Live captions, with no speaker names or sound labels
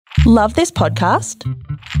Love this podcast?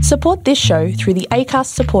 Support this show through the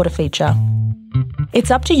Acast supporter feature.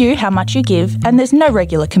 It's up to you how much you give and there's no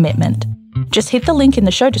regular commitment. Just hit the link in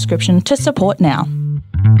the show description to support now.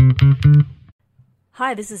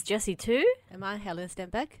 Hi, this is Jessie too. Am I Helen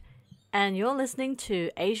Stenbeck? And you're listening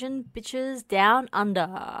to Asian Bitches Down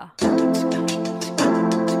Under.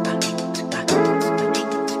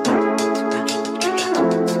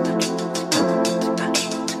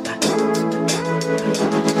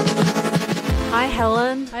 Hi,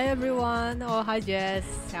 Helen. Hi, everyone. Oh, hi, Jess.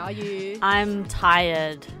 How are you? I'm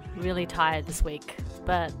tired, really tired this week,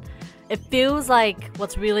 but it feels like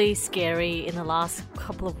what's really scary in the last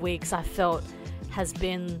couple of weeks I felt has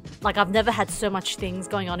been, like, I've never had so much things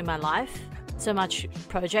going on in my life, so much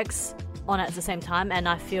projects on at the same time, and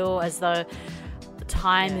I feel as though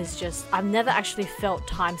time is just, I've never actually felt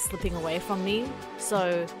time slipping away from me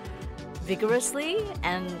so vigorously,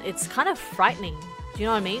 and it's kind of frightening. Do you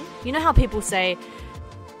know what I mean? You know how people say,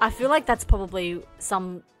 I feel like that's probably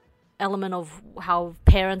some element of how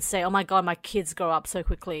parents say, oh my god, my kids grow up so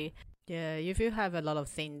quickly. Yeah, if you have a lot of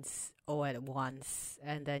things all at once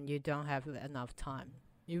and then you don't have enough time,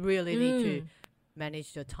 you really need to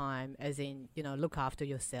manage your time, as in, you know, look after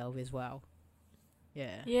yourself as well.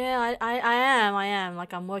 Yeah, I am.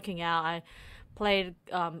 Like, I'm working out. I played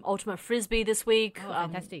Ultimate Frisbee this week,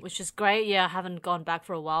 fantastic. Which is great. Yeah, I haven't gone back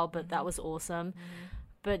for a while, but that was awesome.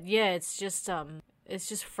 But yeah, it's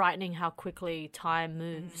just frightening how quickly time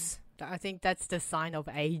moves. I think that's the sign of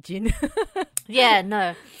aging. Yeah,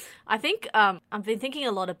 no. I think I've been thinking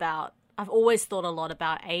a lot about, I've always thought a lot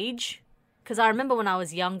about age, because I remember when I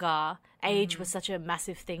was younger, age was such a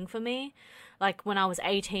massive thing for me. Like, when I was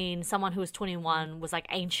 18, someone who was 21 was like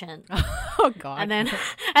ancient. Oh god.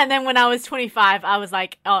 And then when I was 25, I was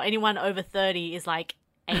like, oh, anyone over 30 is like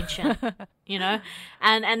ancient, you know?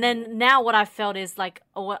 And then now what I felt is like,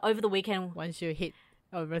 over the weekend, once you hit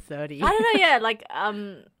over 30. I don't know, yeah, like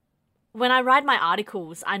when I write my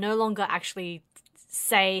articles, I no longer actually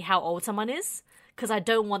say how old someone is, because I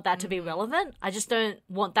don't want that to be relevant. I just don't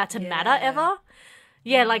want that to matter ever.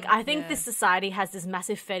 Yeah, like, I think this society has this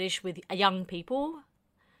massive fetish with young people,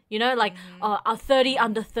 you know, like 30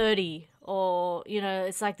 under 30, or, you know,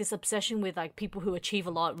 it's like this obsession with like people who achieve a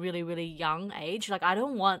lot really, really young age. Like, I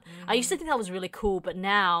don't want, I used to think that was really cool, but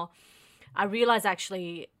now I realize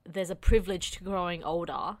actually there's a privilege to growing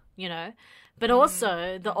older, you know, but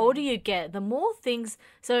also the older you get, the more things.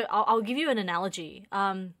 So I'll give you an analogy.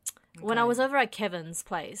 When I was over at Kevin's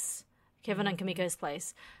place, Kevin and Kamiko's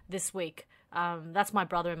place this week, that's my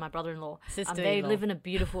brother and my brother-in-law. They live in a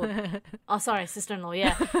beautiful... oh, sorry, sister-in-law,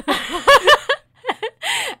 yeah.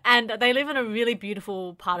 And they live in a really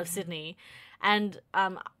beautiful part of Sydney. And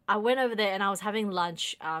I went over there and I was having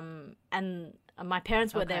lunch, and my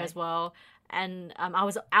parents were there as well. And I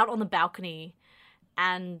was out on the balcony,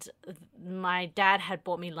 and my dad had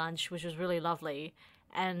bought me lunch, which was really lovely.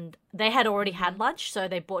 And they had already had lunch, so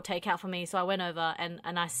they bought takeout for me. So I went over and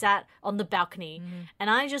I sat on the balcony, and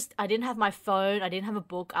I didn't have my phone, I didn't have a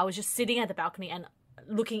book. I was just sitting at the balcony and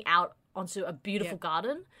looking out onto a beautiful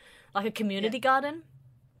garden, like a community garden.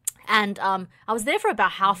 And I was there for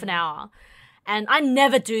about half an hour. And I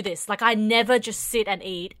never do this. Like, I never just sit and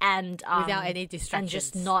eat and without any distractions. And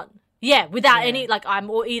just not... Yeah, without any, like, I'm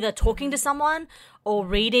either talking to someone or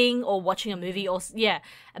reading or watching a movie or,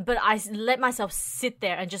 But I let myself sit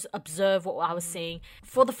there and just observe what I was seeing.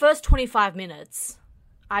 For the first 25 minutes,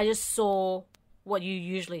 I just saw what you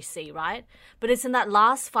usually see, right? But it's in that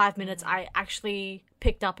last 5 minutes I actually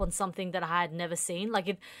picked up on something that I had never seen.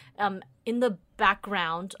 Like, in the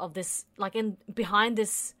background of this, like, behind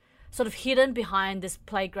this, sort of hidden behind this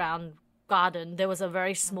playground garden, there was a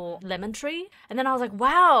very small lemon tree. And then I was like,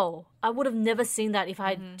 wow, I would have never seen that if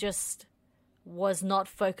I just was not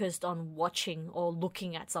focused on watching or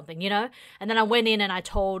looking at something, you know? And then I went in and I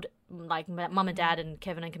told, like, mum and dad and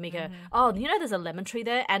Kevin and Kamiko, oh, you know, there's a lemon tree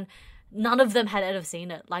there. And none of them had ever seen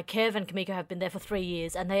it. Like, Kev and Kamiko have been there for 3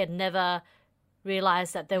 years and they had never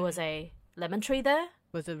realized that there was a lemon tree there.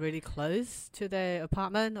 Was it really close to their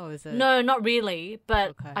apartment, or is it... No, not really.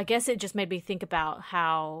 But I guess it just made me think about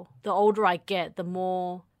how the older I get, the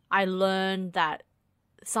more I learn that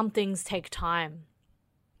some things take time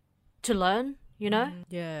to learn, you know?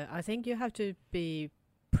 Yeah, I think you have to be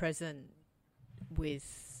present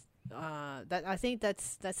with that. I think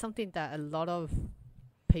that's something that a lot of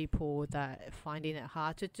people that finding it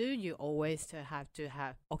hard to do, you always have to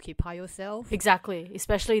occupy yourself. Exactly,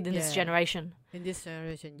 especially in this generation. In this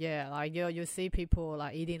generation, yeah, like you see people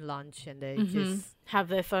like eating lunch and they just have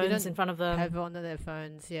their phones in front of them. Have on their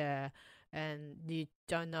phones, yeah. and you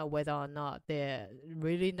don't know whether or not they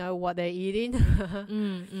really know what they're eating.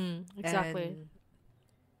 Exactly. And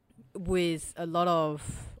with a lot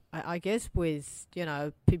of, I guess with,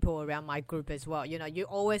 people around my group as well, you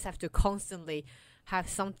always have to constantly have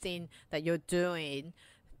something that you're doing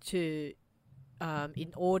to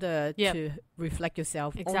in order to reflect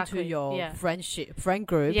yourself onto your friend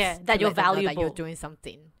groups, that you're valuable, that you're doing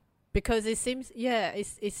something. Because it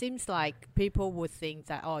seems like people would think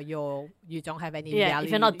that you don't have any value if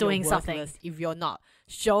you're not doing something, if you're not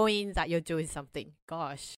showing that you're doing something.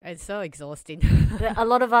 Gosh, it's so exhausting. a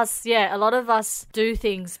lot of us do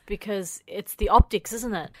things because it's the optics,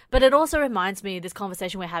 isn't it? But it also reminds me this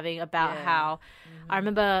conversation we're having about how I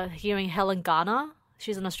remember hearing Helen Garner.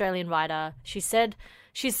 She's an Australian writer. She said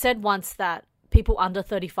once that people under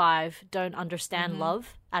 35 don't understand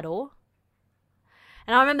love at all.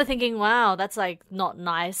 And I remember thinking, wow, that's like not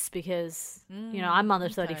nice because, I'm under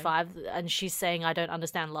 35 and she's saying I don't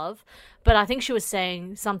understand love. But I think she was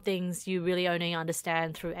saying some things you really only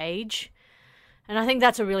understand through age. And I think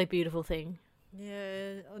that's a really beautiful thing.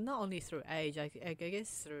 Yeah, not only through age, I guess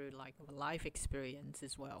through like life experience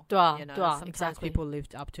as well. Sometimes exactly. People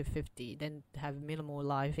lived up to 50, then have minimal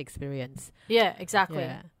life experience. Yeah, exactly.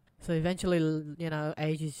 Yeah. So eventually,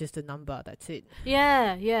 age is just a number. That's it.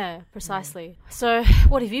 Yeah, precisely. Yeah. So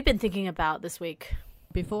what have you been thinking about this week?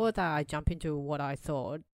 Before that, I jump into what I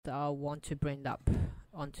thought that I want to bring up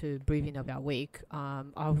onto briefing of our week.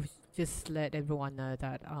 I'll just let everyone know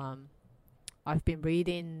that I've been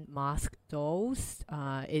reading Masked Dolls.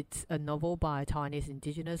 It's a novel by a Taiwanese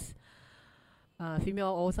indigenous female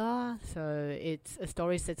author. So it's a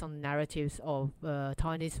story set on narratives of a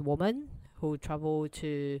Taiwanese woman who traveled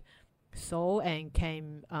to Seoul and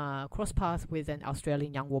came cross paths with an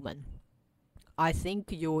Australian young woman. I think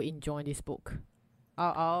you'll enjoy this book.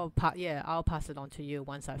 I'll pass it on to you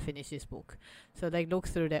once I finish this book. So they look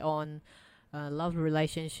through their own love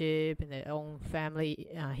relationship and their own family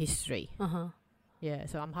history. Yeah,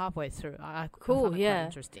 so I'm halfway through. Cool, I find it quite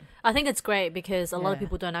interesting. I think it's great because a lot of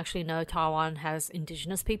people don't actually know Taiwan has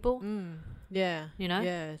indigenous people. Yeah,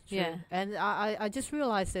 Yeah, true. Yeah. And I just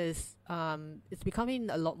realized it's becoming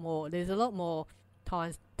a lot more. There's a lot more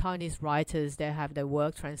Taiwanese writers that have their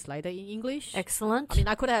work translated in English. Excellent. I mean,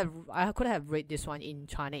 I could have read this one in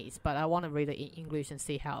Chinese, but I want to read it in English and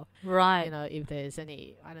see how. Right. If there's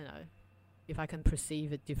any, I don't know, if I can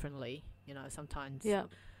perceive it differently. Sometimes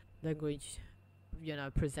language,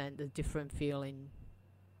 present a different feeling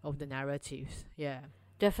of the narratives. Yeah.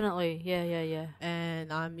 Definitely, yeah.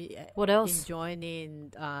 And I'm what else?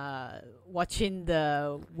 enjoying watching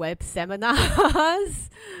the web seminars,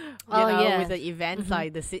 with the events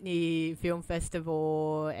like the Sydney Film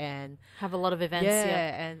Festival and have a lot of events.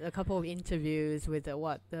 And a couple of interviews with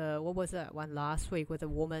what was that one last week with a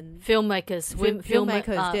woman filmmakers,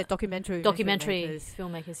 documentary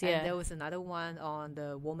filmmakers. Yeah, and there was another one on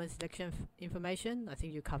the woman selection information. I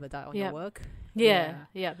think you covered that on your work. Yeah.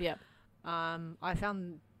 I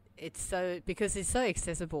found because it's so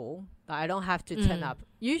accessible that I don't have to turn up.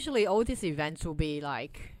 Usually all these events will be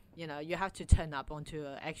like, you have to turn up onto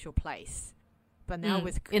an actual place. But now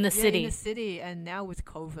in the city, and now with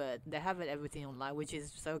COVID, they have everything online, which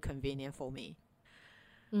is so convenient for me.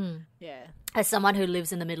 Yeah. As someone who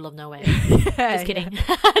lives in the middle of nowhere. Just kidding.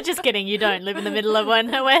 Just kidding. You don't live in the middle of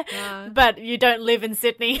nowhere, but you don't live in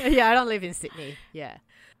Sydney. Yeah, I don't live in Sydney. Yeah.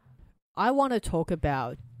 I want to talk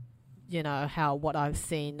about how what I've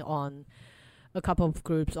seen on a couple of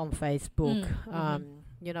groups on Facebook.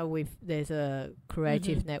 There's a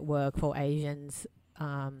creative network for Asians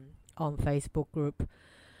on Facebook group,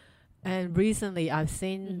 and recently I've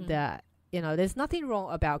seen that there's nothing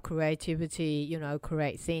wrong about creativity.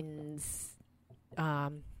 Create things,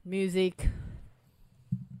 music,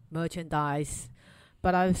 merchandise.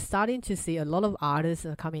 But I'm starting to see a lot of artists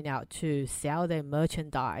are coming out to sell their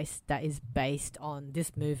merchandise that is based on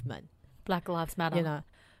this movement. Black Lives Matter.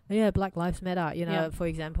 Black Lives Matter. For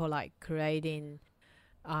example, like creating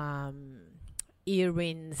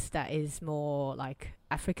earrings that is more like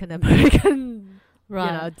African American,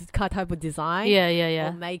 right? Type of design. Yeah.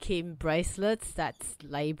 Or making bracelets that's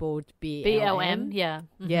labeled BLM.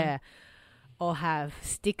 Yeah. Or have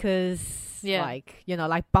stickers, like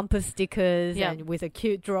bumper stickers, and with a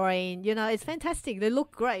cute drawing. It's fantastic. They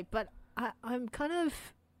look great, but I'm kind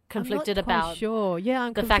of conflicted about sure. Yeah,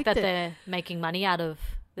 I'm the fact that they're making money out of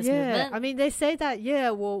this movement. I mean, they say that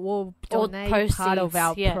we'll donate part of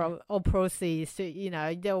our proceeds to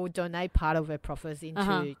they will donate part of their profits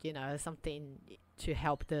into something to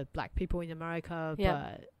help the black people in America.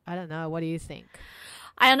 But I don't know. What do you think?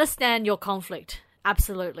 I understand your conflict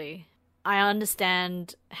absolutely. I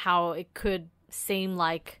understand how it could seem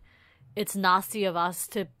like it's nasty of us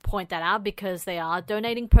to point that out because they are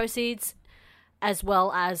donating proceeds as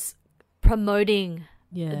well as promoting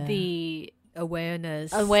the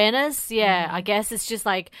awareness. Yeah, I guess it's just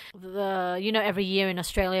like every year in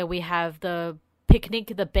Australia we have the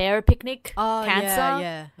picnic, the bear picnic,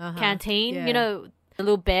 cancer canteen. Yeah. The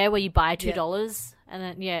little bear where you buy $2 and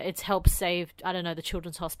then it's helped save, I don't know, the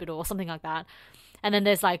children's hospital or something like that. And then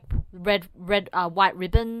there's like white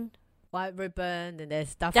ribbon, and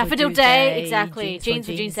there's Daffodil Day, exactly. Jeans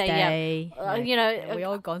for Jeans Day. We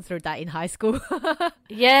all gone through that in high school.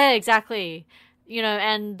 Yeah, exactly.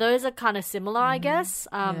 And those are kind of similar, I guess.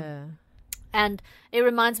 And it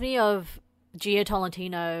reminds me of Gio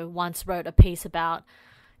Tolentino once wrote a piece about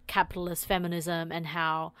capitalist feminism and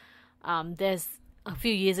how there's a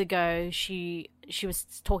few years ago she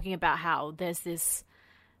was talking about how there's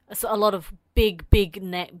a lot of big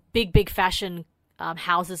fashion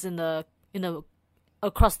houses in the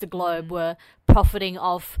across the globe were profiting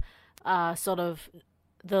off sort of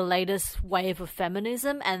the latest wave of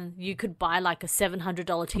feminism, and you could buy like a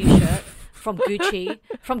 $700 t-shirt from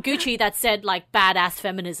Gucci that said like badass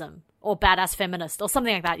feminism or badass feminist or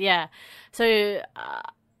something like that. Yeah. So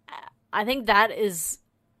I think that is,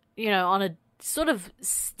 on a sort of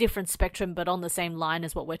different spectrum, but on the same line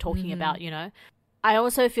as what we're talking about, I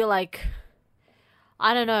also feel like,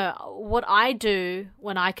 I don't know, what I do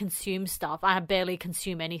when I consume stuff, I barely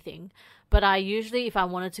consume anything, but I usually, if I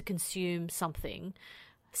wanted to consume something,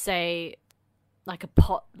 say like a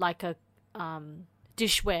pot, like a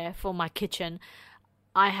dishware for my kitchen,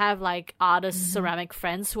 I have like artist ceramic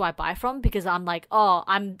friends who I buy from because I'm like,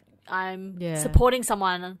 I'm supporting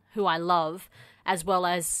someone who I love as well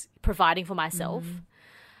as providing for myself.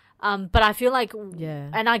 But I feel like,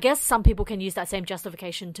 and I guess some people can use that same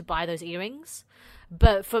justification to buy those earrings.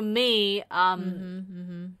 But for me,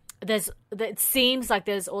 it seems like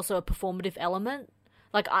there's also a performative element.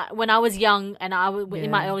 Like when I was young and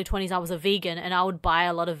in my early 20s, I was a vegan and I would buy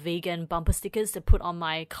a lot of vegan bumper stickers to put on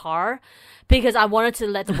my car because I wanted to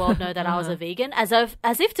let the world know that I was a vegan, as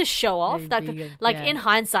if to show off. In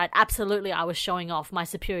hindsight, absolutely, I was showing off my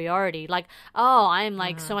superiority. Like, I am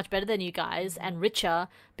like so much better than you guys and richer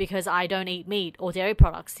because I don't eat meat or dairy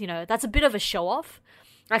products. That's a bit of a show off.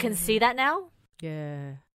 I can see that now.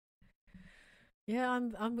 Yeah. Yeah,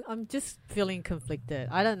 I'm just feeling conflicted.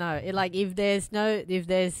 I don't know. If there's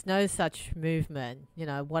no such movement,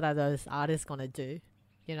 what are those artists gonna do?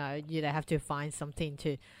 You have to find something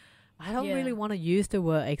to. I don't really want to use the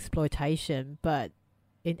word exploitation, but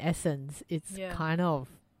in essence, it's kind of,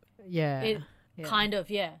 kind of,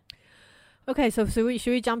 yeah. Okay, so should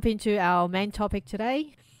we jump into our main topic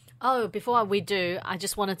today? Oh, before we do, I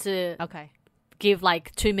just wanted to give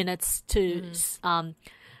like 2 minutes to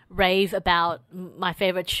rave about my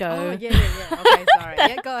favorite show. Oh, yeah. Okay, sorry.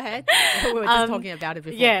 Yeah, go ahead. We were just talking about it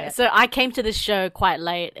before. Yeah, so I came to this show quite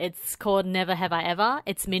late. It's called Never Have I Ever.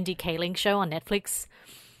 It's Mindy Kaling's show on Netflix.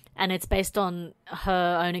 And it's based on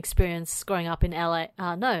her own experience growing up in LA.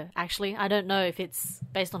 No, actually, I don't know if it's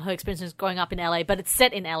based on her experiences growing up in LA, but it's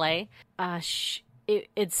set in LA.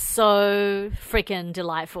 It's so freaking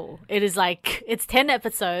delightful. It is like, it's 10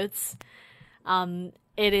 episodes.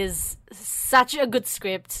 It is such a good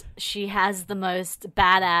script. She has the most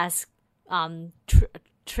badass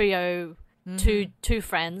trio, two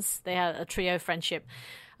friends. They have a trio friendship.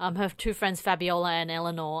 Her two friends, Fabiola and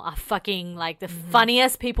Eleanor, are fucking like the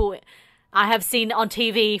funniest people I have seen on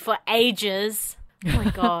TV for ages. Oh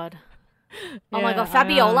my god. Oh my god,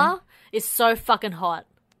 Fabiola is so fucking hot.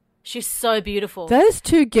 She's so beautiful. Those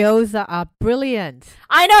two girls are brilliant.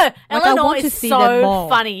 I know. Eleanor is so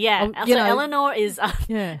funny. Yeah. Eleanor is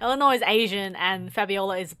Eleanor is Asian and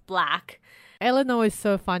Fabiola is black. Eleanor is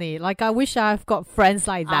so funny. Like, I wish I've got friends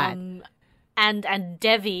like that. And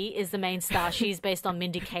Devi is the main star. She's based on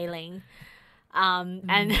Mindy Kaling.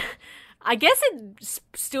 And I guess it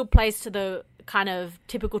still plays to the kind of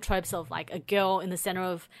typical tropes of like a girl in the center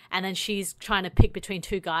of, and then she's trying to pick between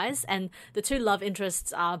two guys, and the two love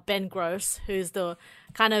interests are Ben Gross, who's the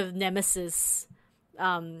kind of nemesis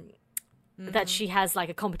that she has like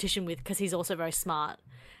a competition with because he's also very smart,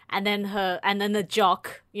 and then the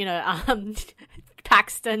jock,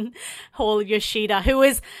 Paxton Hall Yoshida, who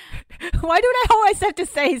is... Why do I always have to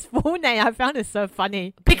say his full name? I found it so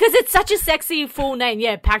funny. Because it's such a sexy full name.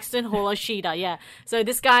 Yeah, Paxton Hall Yoshida, yeah. So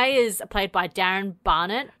this guy is played by Darren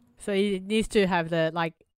Barnett. So he needs to have the,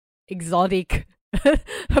 like, exotic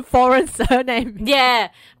foreign surname.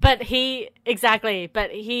 Yeah, but he is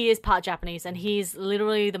part Japanese, and he's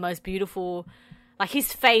literally the most beautiful... Like,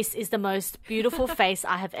 his face is the most beautiful face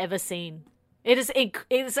I have ever seen. It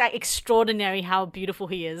is like extraordinary how beautiful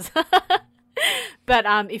he is. But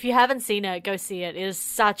if you haven't seen it, go see it. It is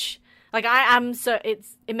such like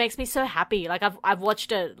it makes me so happy. Like I've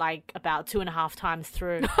watched it like about 2.5 times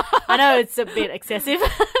through. I know it's a bit excessive,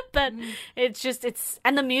 but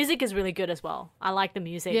and the music is really good as well. I like the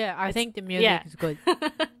music. Yeah, I think the music is good.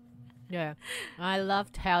 Yeah, I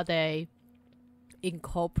loved how they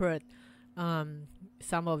incorporate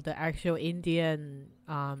some of the actual Indian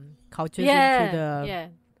cultures into the.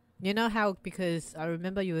 You know how, because I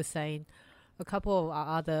remember you were saying a couple of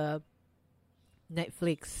other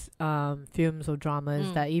Netflix films or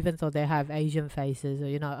dramas that even though they have Asian faces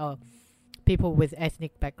or people with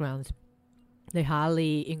ethnic backgrounds, they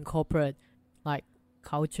hardly incorporate like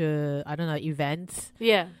culture, I don't know, events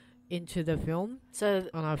into the film. So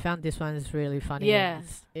and I found this one is really funny. Yeah,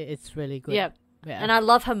 it's really good. Yeah, and I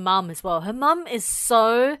love her mum as well. Her mum is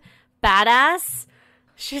so badass.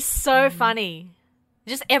 She's so funny.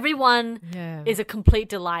 Just everyone is a complete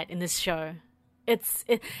delight in this show.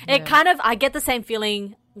 It kind of, I get the same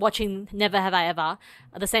feeling watching Never Have I Ever,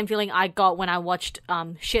 the same feeling I got when I watched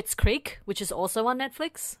Schitt's Creek, which is also on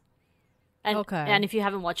Netflix. And if you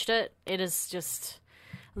haven't watched it, it is just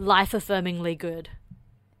life-affirmingly good.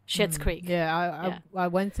 Schitt's Creek. Yeah, I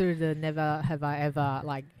went through the Never Have I Ever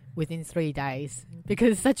like within 3 days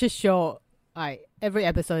because it's such a short, like every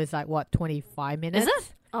episode is like what, 25 minutes? Is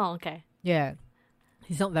it? Oh, okay. Yeah.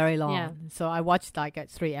 It's not very long. Yeah. So I watched like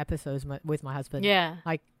 3 episodes with my husband. Yeah.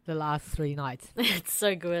 Like the last 3 nights. It's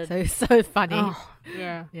so good. So it's so funny. Oh,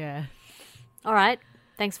 yeah. Yeah. All right.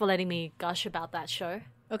 Thanks for letting me gush about that show.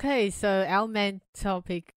 Okay, so our main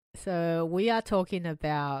topic. So we are talking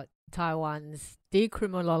about Taiwan's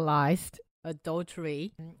decriminalized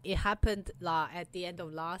adultery. It happened at the end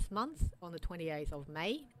of last month on the 28th of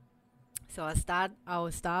May. So I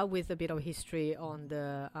will start with a bit of history on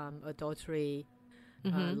the adultery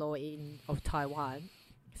law of Taiwan.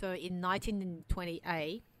 So in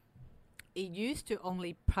 1928, it used to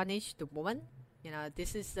only punish the woman.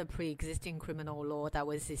 This is the pre-existing criminal law that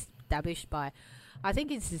was established by, I think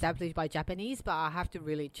it's established by Japanese, but I have to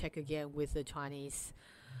really check again with the Chinese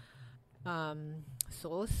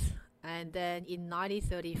source. And then in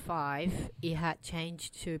 1935, it had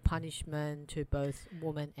changed to punishment to both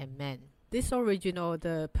women and men.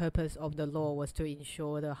 The purpose of the law was to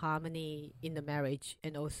ensure the harmony in the marriage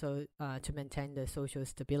and also to maintain the social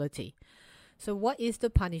stability. So what is the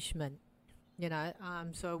punishment?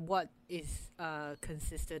 So what is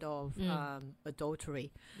consisted of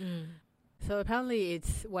adultery? So apparently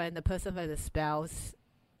it's when the person has a spouse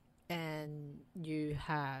and you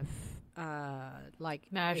have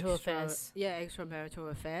marital affairs. Yeah,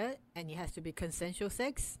 extramarital affair, and it has to be consensual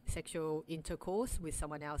sexual intercourse with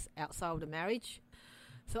someone else outside of the marriage.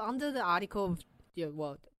 So under the article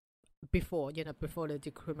before the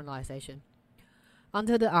decriminalization,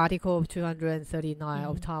 under the article of 239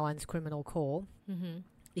 of Taiwan's criminal code,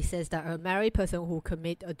 it says that a married person who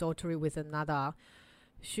commit adultery with another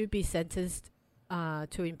should be sentenced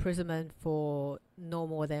to imprisonment for no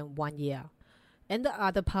more than 1 year. And the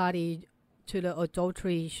other party to the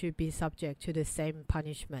adultery should be subject to the same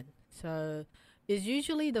punishment. So it's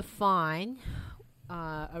usually the fine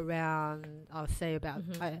around, I'll say about,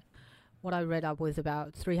 what I read up was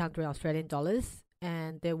about 300 Australian dollars,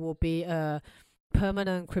 and there will be a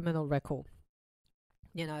permanent criminal record.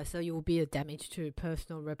 So you will be a damage to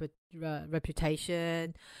personal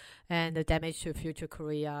reputation and the damage to future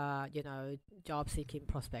career, job seeking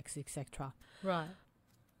prospects, etc. Right.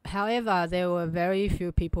 However, there were very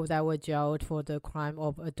few people that were jailed for the crime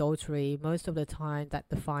of adultery. Most of the time that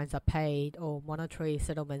the fines are paid or monetary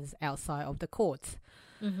settlements outside of the courts.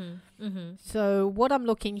 So what I'm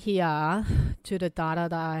looking here to the data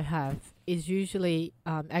that I have is usually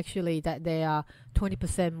actually that there are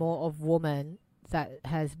 20% more of women that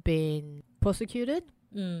has been prosecuted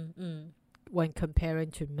when comparing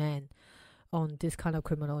to men on this kind of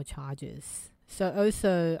criminal charges. So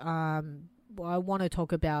also I want to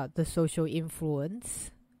talk about the social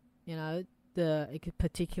influence,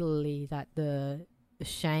 particularly that the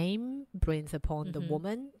shame brings upon the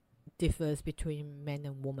woman differs between men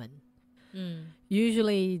and women.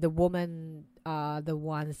 Usually the women are the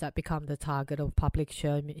ones that become the target of public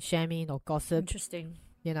shaming or gossip. Interesting.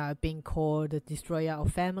 Being called the destroyer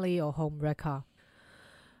of family or home wrecker.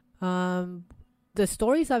 The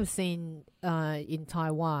stories I've seen in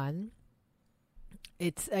Taiwan,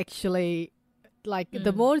 it's actually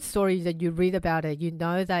the more stories that you read about it,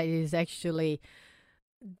 that it is actually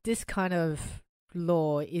this kind of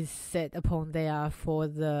law is set upon there for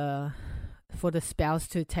the spouse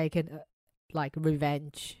to take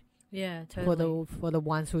revenge Yeah, totally. For the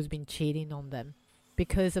ones who's been cheating on them,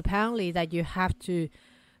 because apparently that you have to,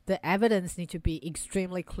 the evidence need to be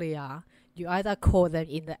extremely clear. You either caught them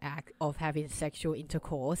in the act of having sexual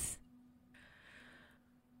intercourse,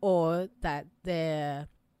 or that they're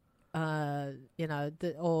your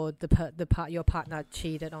partner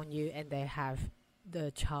cheated on you and they have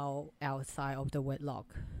the child outside of the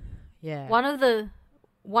wedlock. Yeah. One of the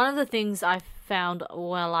things I found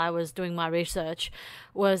while I was doing my research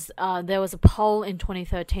was there was a poll in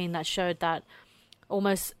 2013 that showed that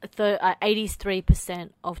almost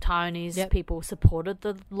 83% of Taiwanese people supported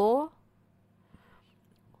the law.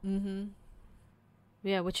 Mm-hmm.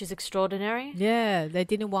 Yeah, which is extraordinary. Yeah, they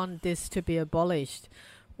didn't want this to be abolished,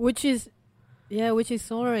 which is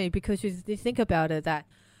sorry, because you think about it that,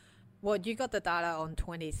 well, you got the data on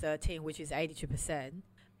 2013, which is 82%,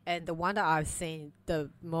 and the one that I've seen, the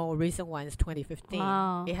more recent one is 2015.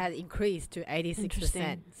 Wow. It has increased to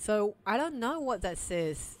 86%. So I don't know what that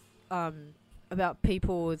says about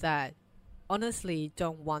people that honestly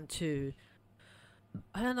don't want to,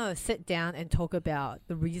 I don't know, sit down and talk about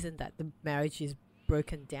the reason that the marriage is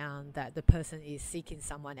broken down, that the person is seeking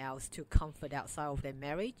someone else to comfort outside of their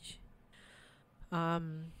marriage.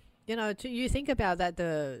 You think about that,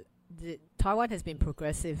 the Taiwan has been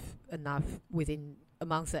progressive enough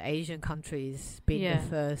amongst the Asian countries, being the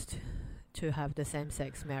first to have the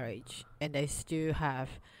same-sex marriage, and they still have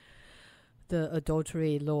the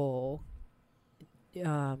adultery law.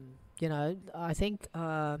 I think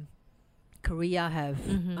Korea have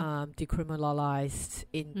decriminalized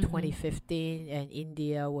in 2015, and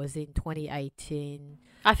India was in 2018.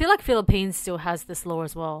 I feel like Philippines still has this law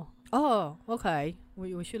as well. Oh, okay.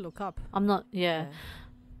 We should look up. I'm not,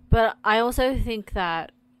 But I also think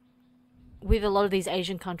that with a lot of these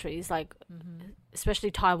Asian countries, like especially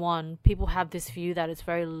Taiwan, people have this view that it's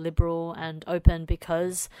very liberal and open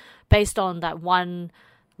because based on that one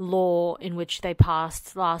law in which they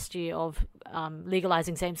passed last year of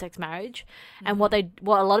legalizing same-sex marriage. And what a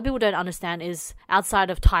lot of people don't understand is outside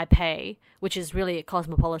of Taipei, which is really a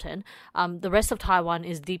cosmopolitan, the rest of Taiwan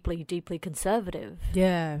is deeply, deeply conservative.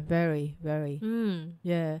 Yeah, very, very.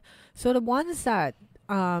 Yeah. So the ones that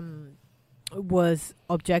was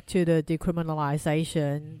object to the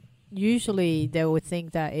decriminalization, usually they would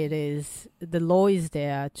think that the law is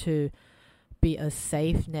there to be a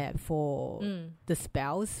safe net for the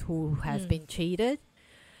spouse who has been cheated.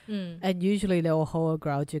 And usually they will hold a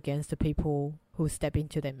grudge against the people who step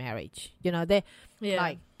into their marriage.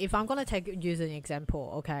 Like, if I'm going to use an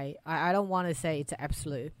example, okay, I don't want to say it's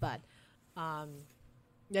absolute, but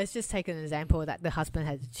let's just take an example that the husband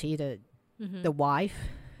has cheated the wife.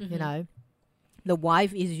 The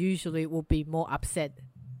wife will be more upset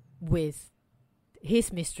with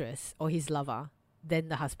his mistress or his lover than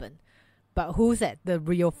the husband. But who's at the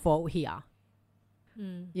real fault here?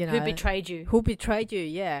 Who betrayed you? Who betrayed you,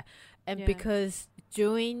 yeah. And because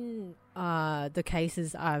during the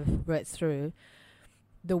cases I've read through,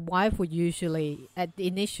 the wife would usually,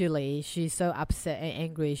 initially, she's so upset and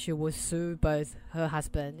angry, she will sue both her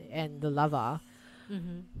husband and the lover.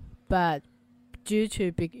 But due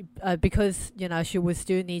to, because, she would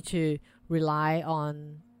still need to rely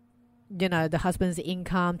on, the husband's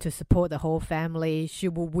income to support the whole family, she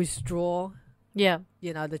will withdraw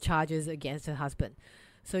the charges against her husband.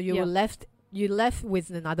 So you're left with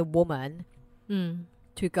another woman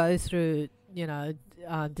to go through,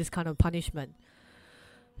 this kind of punishment.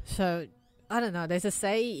 So I don't know. There's a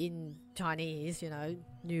say in Chinese,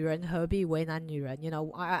 女人何必为难女人?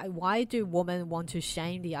 Why do women want to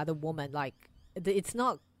shame the other woman? Like, it's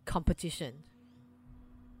not competition.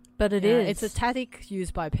 But it is. It's a tactic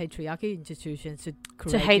used by patriarchy institutions to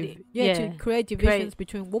create to create divisions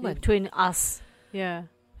between women. Between us. Yeah.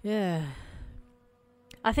 Yeah.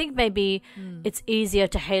 I think maybe it's easier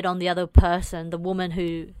to hate on the other person, the woman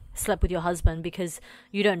who slept with your husband, because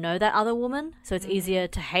you don't know that other woman. So it's easier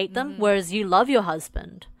to hate them, whereas you love your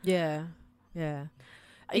husband. Yeah. Yeah.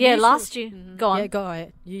 Last year. Go on. Yeah, go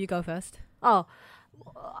ahead. You go first. Oh.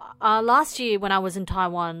 Last year when I was in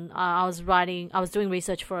Taiwan, I was doing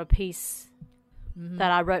research for a piece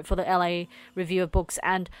that I wrote for the LA Review of Books,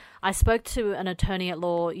 and I spoke to an attorney at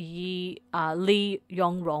law, Lee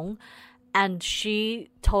Yongrong, and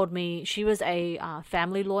she told me she was a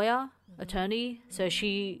family lawyer, attorney, so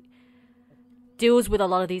she deals with a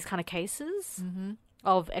lot of these kind of cases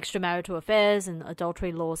of extramarital affairs and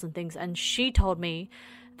adultery laws and things, and she told me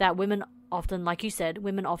that women often, like you said,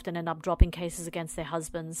 women often end up dropping cases against their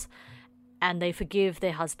husbands, and they forgive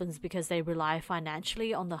their husbands because they rely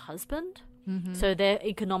financially on the husband. So they're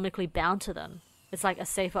economically bound to them. It's like a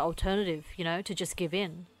safer alternative, to just give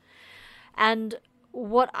in. And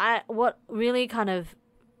what really kind of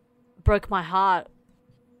broke my heart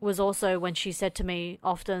was also when she said to me,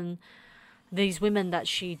 often these women that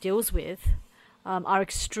she deals with are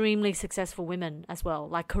extremely successful women as well,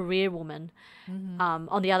 like career women.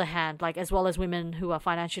 On the other hand, like as well as women who are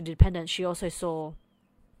financially dependent, she also saw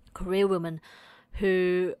career women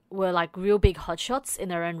who were like real big hotshots in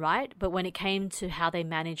their own right, but when it came to how they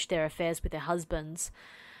managed their affairs with their husbands,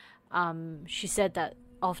 she said that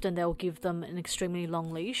often they'll give them an extremely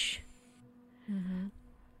long leash.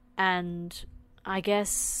 And I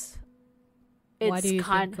guess it's why do you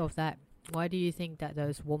think of that? Why do you think that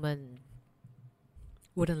those women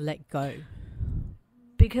wouldn't let go?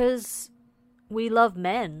 Because we love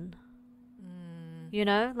men. You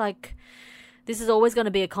know, like this is always going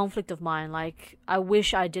to be a conflict of mine. Like I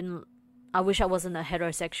wish I wasn't a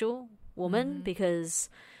heterosexual woman, because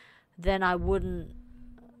then I wouldn't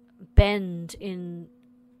bend in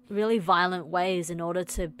really violent ways in order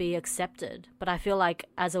to be accepted. But I feel like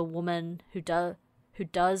as a woman who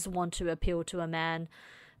does want to appeal to a man,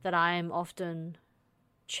 that I am often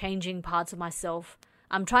changing parts of myself.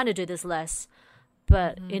 I'm trying to do this less,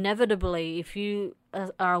 but inevitably, if you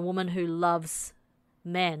are a woman who loves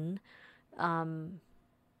men,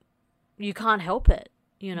 you can't help it,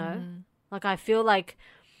 you know? Like I feel like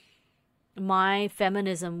my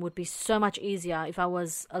feminism would be so much easier if I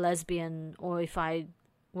was a lesbian or if I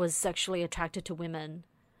was sexually attracted to women,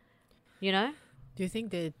 you know? Do you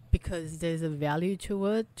think that because there's a value to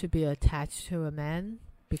it to be attached to a man,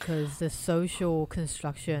 because the social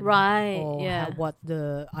construction, right? Or what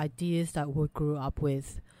the ideas that we grew up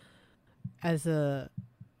with as a,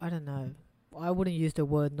 I don't know, I wouldn't use the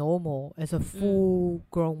word normal, as a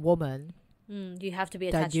full-grown woman. You have to be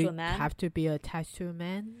attached to a man. Have to be attached to a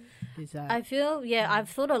man. Is that? I feel I've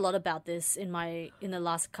thought a lot about this in the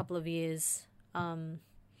last couple of years.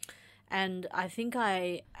 And I think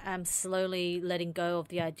I am slowly letting go of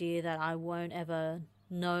the idea that I won't ever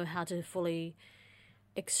know how to fully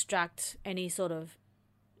extract any sort of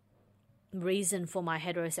reason for my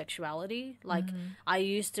heterosexuality. Like I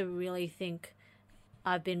used to really think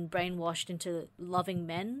I've been brainwashed into loving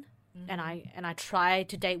men, and I tried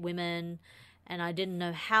to date women, and I didn't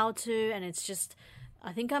know how to, and it's just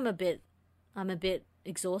I think I'm a bit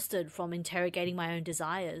exhausted from interrogating my own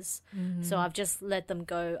desires. So I've just let them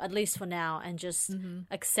go, at least for now, and just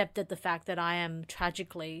accepted the fact that I am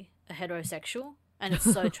tragically a heterosexual, and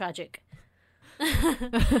it's so tragic.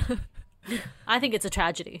 I think it's a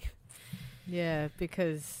tragedy. Yeah,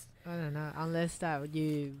 because I don't know, unless that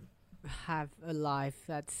you have a life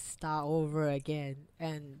that start over again,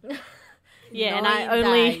 and and I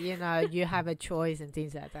only that, you have a choice and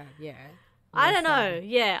things like that. I don't know.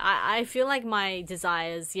 I feel like my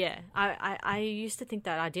desires, I used to think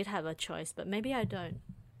that I did have a choice, but maybe I don't.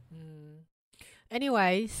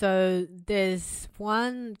 Anyway, so there's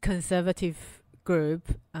one conservative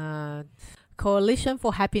group, Coalition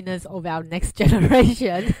for Happiness of Our Next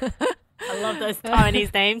Generation. I love those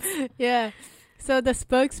Taiwanese names. Yeah. So the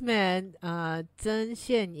spokesman, Zheng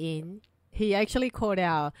Xianying, he actually called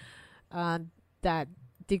out that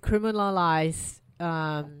decriminalize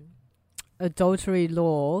adultery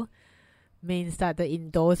law means that the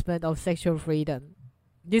endorsement of sexual freedom.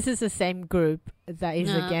 This is the same group that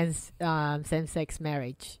is against same-sex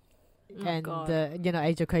marriage and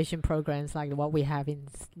education programs like what we have in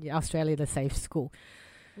Australia, the Safe School.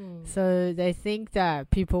 So they think that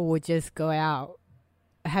people would just go out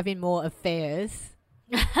having more affairs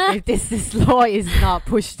if this law is not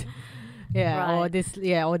pushed, or this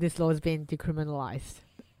law is being decriminalized.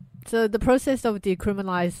 So the process of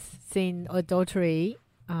decriminalizing adultery,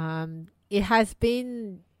 it has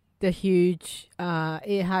been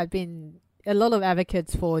it had been a lot of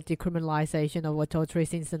advocates for decriminalization of adultery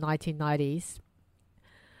since the 1990s.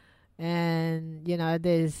 And,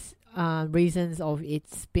 there's reasons of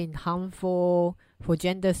it's been harmful for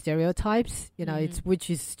gender stereotypes, which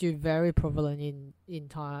is still very prevalent in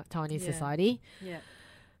Taiwanese society. Yeah.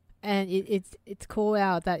 And it's called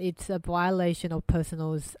out that it's a violation of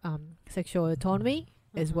person's sexual autonomy,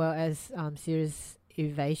 as well as serious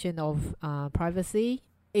invasion of privacy.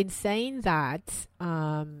 In saying that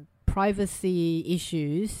privacy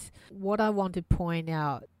issues, what I want to point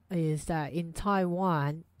out is that in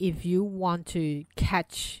Taiwan, if you want to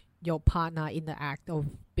catch your partner in the act of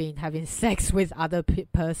having sex with other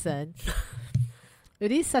person,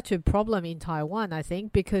 it is such a problem in Taiwan, I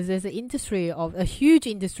think, because there's a huge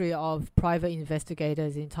industry of private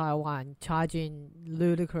investigators in Taiwan charging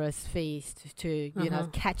ludicrous fees to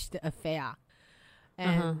catch the affair.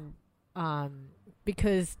 And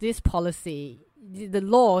because this policy, the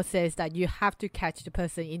law says that you have to catch the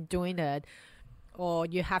person in doing it or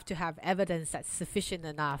you have to have evidence that's sufficient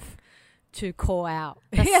enough to call out.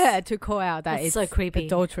 To call out that it's so creepy.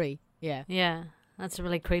 Adultery. Yeah. Yeah, that's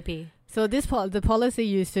really creepy. So the policy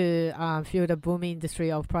used to fuel the booming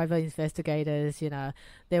industry of private investigators.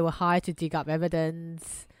 They were hired to dig up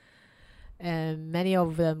evidence, and many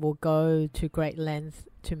of them will go to great lengths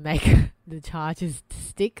to make the charges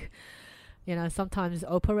stick. Sometimes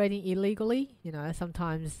operating illegally.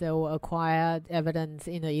 Sometimes they'll acquire evidence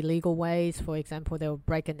in illegal ways. For example, they'll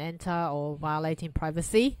break and enter or violating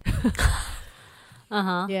privacy.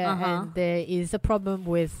 And there is a problem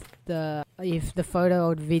with if the photo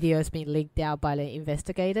or video has been leaked out by the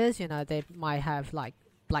investigators. They might have like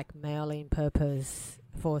blackmailing purpose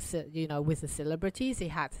for with the celebrities.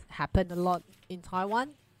 It had happened a lot in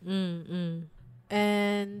Taiwan.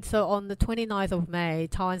 And so on the 29th of May,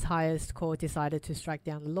 Taiwan's highest court decided to strike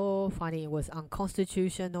down the law, finding it was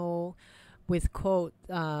unconstitutional, with quote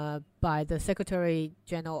by the Secretary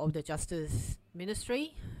General of the Justice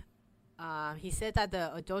Ministry. He said that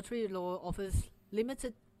the adultery law offers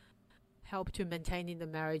limited help to maintaining the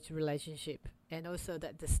marriage relationship, and also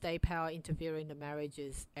that the state power interfering in the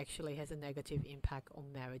marriages actually has a negative impact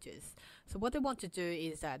on marriages. So what they want to do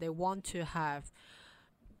is that they want to have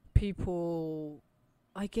people,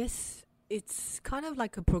 I guess it's kind of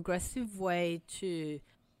like a progressive way to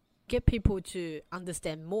get people to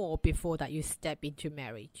understand more before that you step into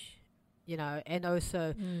marriage, and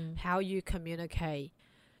also how you communicate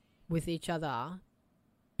with each other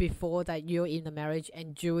before that you're in the marriage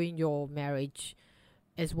and during your marriage,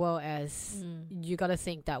 as well as you got to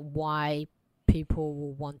think that why people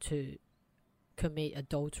will want to commit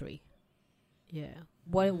adultery.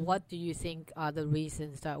 What do you think are the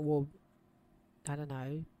reasons that will, I don't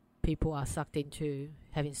know, people are sucked into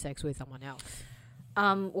having sex with someone else?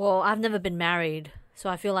 Well, I've never been married, so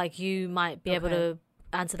I feel like you might be able to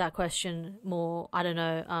answer that question more, I don't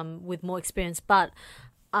know, with more experience. But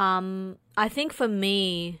I think for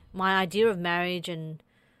me, my idea of marriage and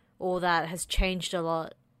all that has changed a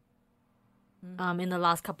lot in the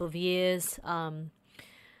last couple of years.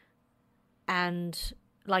 And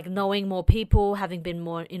like knowing more people, having been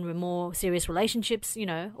more in more serious relationships,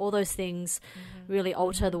 all those things really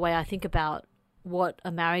alter the way I think about what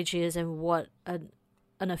a marriage is and what an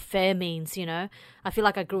affair means. I feel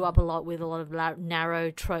like I grew up a lot with a lot of narrow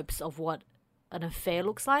tropes of what an affair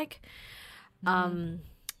looks like.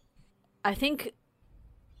 I think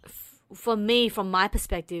for me, from my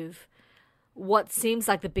perspective, what seems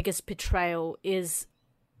like the biggest betrayal is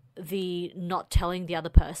the not telling the other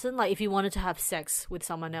person. Like if you wanted to have sex with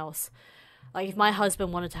someone else, like if my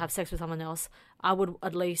husband wanted to have sex with someone else, I would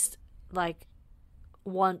at least like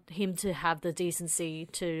want him to have the decency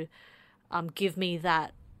to give me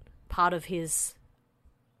that part of his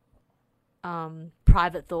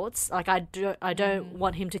private thoughts. Like I don't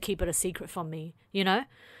want him to keep it a secret from me,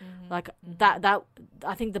 like that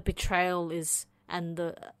I think the betrayal is, and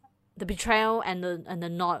the betrayal and the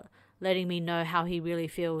not letting me know how he really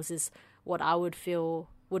feels is what I would feel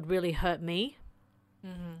would really hurt me.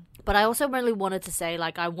 But I also really wanted to say,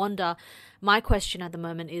 like, I wonder, my question at the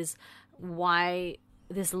moment is why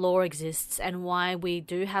this law exists and why we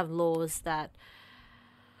do have laws that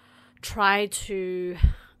try to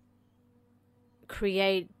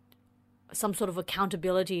create some sort of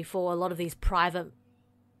accountability for a lot of these private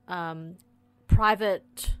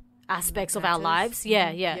aspects of our lives.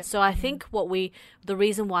 Yeah. So I think the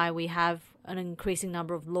reason why we have an increasing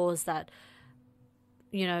number of laws that,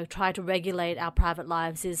 try to regulate our private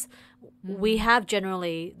lives is we have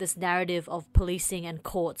generally this narrative of policing and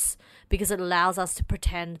courts because it allows us to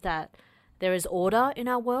pretend that there is order in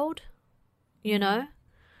our world,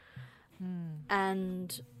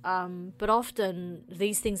 and but often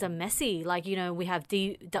these things are messy. Like, we have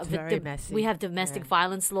we have domestic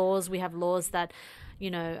violence laws. We have laws that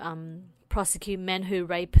prosecute men who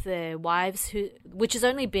rape their wives, which has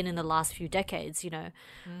only been in the last few decades,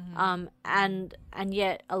 and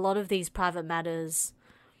yet a lot of these private matters,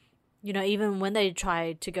 even when they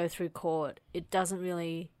try to go through court, it doesn't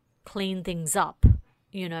really clean things up.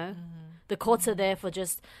 The courts are there for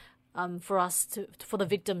just for the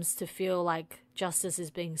victims to feel like justice is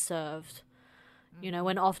being served,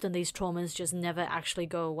 when often these traumas just never actually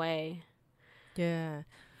go away. Yeah,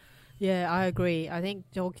 I agree. I think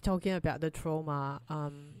talking about the trauma,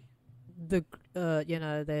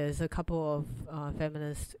 there's a couple of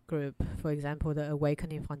feminist group, for example, the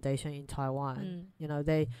Awakening Foundation in Taiwan.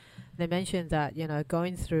 They mentioned that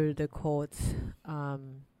going through the courts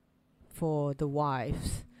for the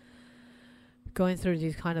wives, going through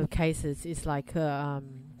these kind of cases is like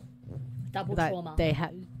Double that trauma. they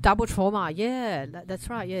have double trauma. Yeah, that's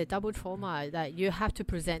right. Yeah, double trauma that you have to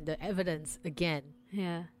present the evidence again.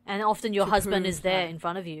 Yeah, and often your To husband prove is there that. in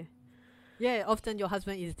front of you. Yeah, often your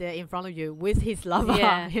husband is there in front of you with his lover,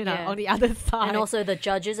 Yeah, on the other side. And also the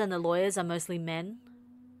judges and the lawyers are mostly men.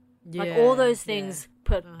 yeah, Like all those things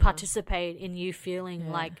Uh-huh. participate in you feeling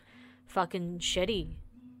Yeah. like fucking shitty.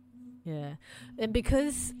 Yeah, and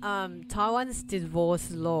because Taiwan's divorce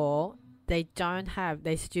law, they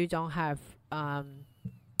still don't have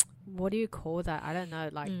what do you call that? I don't know.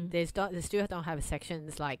 Like they still don't have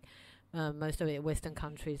sections like most of the Western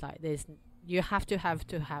countries. Like you have to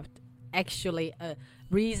have actually a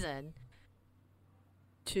reason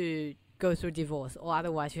to go through divorce, or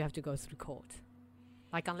otherwise you have to go through court.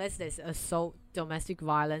 Like unless there's assault, domestic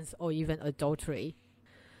violence, or even adultery,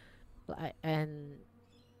 and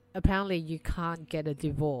apparently you can't get a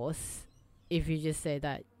divorce if you just say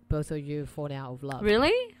that both of you fall out of love.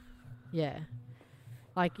 Really? Yeah.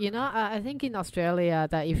 Like, I think in Australia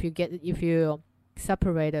that if you're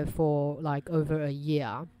separated for like over a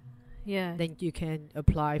year, Yeah. then you can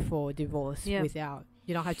apply for divorce Yeah. without,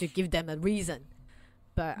 you don't have to give them a reason.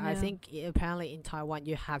 But I Yeah. think apparently in Taiwan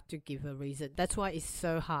you have to give a reason. That's why it's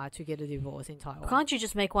so hard to get a divorce in Taiwan. Can't you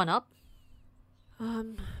just make one up?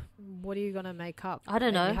 What are you gonna make up? I don't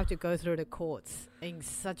And know. You have to go through the courts in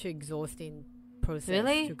such an exhausting process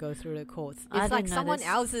Really? to go through the courts. I It's like didn't know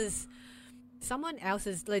this. someone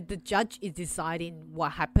else's, like the judge is deciding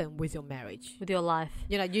what happened with your marriage. With your life.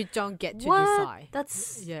 You don't get to What? decide.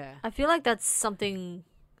 That's. Yeah. I feel like that's something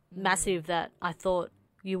massive that I thought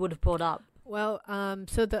you would have brought up. Well,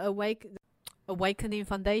 so the Awakening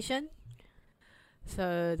Foundation,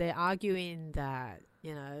 so they're arguing that,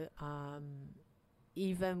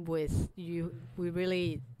 even with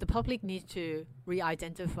the public needs to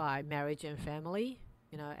re-identify marriage and family,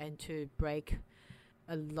 and to break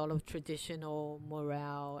a lot of traditional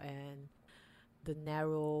morale and the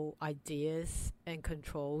narrow ideas and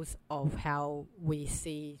controls of how we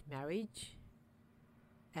see marriage.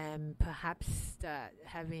 And perhaps that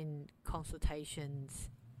having consultations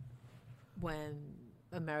when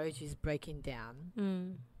a marriage is breaking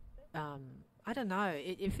down, I don't know.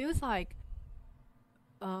 It feels like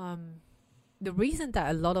the reason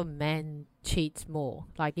that a lot of men cheat more,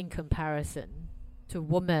 like in comparison to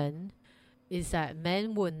women, is that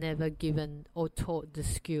men were never given or taught the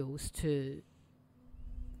skills to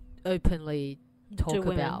openly talk To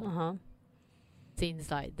women. about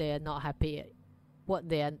things like they are not happy, what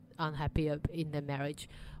they are unhappy in their marriage,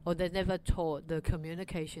 or they never taught the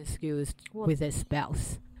communication skills with their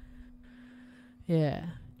spouse. Yeah.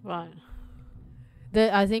 Right.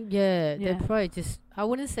 I think, they're Yeah. probably just, I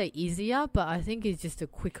wouldn't say easier, but I think it's just a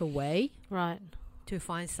quicker way Right. to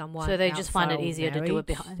find someone. So they just find it outside of easier to do it marriage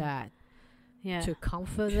behind. that Yeah. to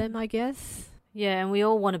comfort them, I guess. Yeah, and we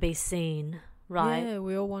all want to be seen, right? Yeah,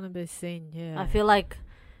 we all want to be seen. Yeah. I feel like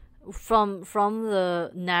from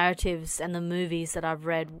the narratives and the movies that I've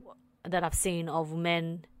read, that I've seen of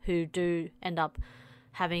men who do end up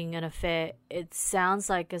having an affair, it sounds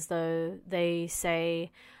like as though they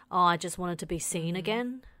say, "Oh, I just wanted to be seen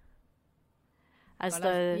again," as But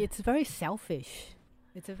though it's very selfish.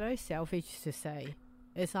 It's a very selfish to say.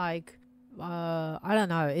 It's like, I don't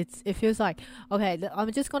know. It feels like, okay,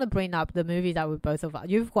 I'm just gonna bring up the movie that we both of us.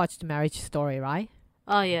 You've watched Marriage Story, right?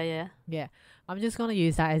 oh yeah. Yeah. I'm just gonna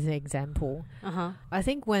use that as an example. I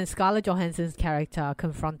think when Scarlett Johansson's character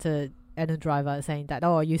confronted Adam Driver saying that,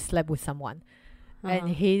 "Oh, you slept with someone," and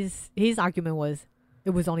his argument was,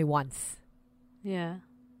 it was only once, Yeah.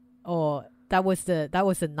 or that was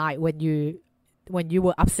the night when you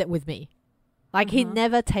were upset with me. Like he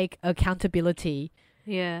never take accountability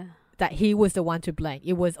Yeah. that he was the one to blame.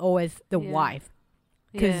 It was always the Yeah. wife,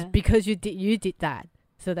 Yeah. because you did that.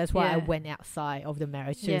 So that's why I Yeah. went outside of the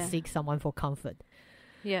marriage to Yeah. seek someone for comfort.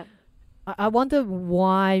 Yeah. I wonder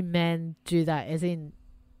why men do that. As in,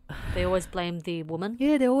 They always blame the woman.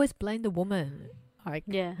 yeah, they always blame the woman. Like,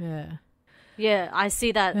 Yeah. yeah. Yeah, I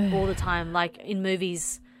see that all the time. Like in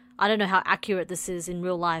movies, I don't know how accurate this is in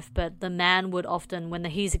real life, but the man would often, when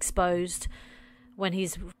he's exposed, when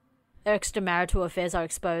his extramarital affairs are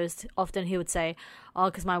exposed, often he would say, "Oh,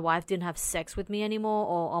 because my wife didn't have sex with me anymore,"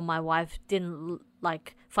 or my wife didn't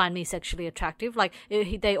like find me sexually attractive. Like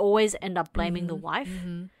they always end up blaming the wife.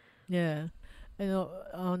 Yeah.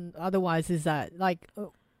 Otherwise is that, like,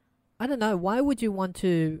 I don't know, why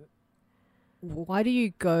do you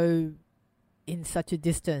go in such a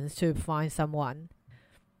distance to find someone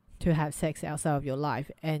to have sex outside of your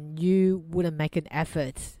life, and you wouldn't make an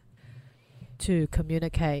effort to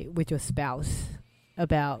communicate with your spouse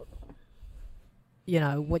about,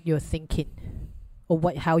 what you're thinking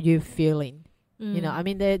or how you're feeling. You know, I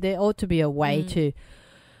mean, there ought to be a way to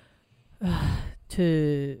I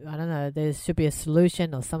don't know, there should be a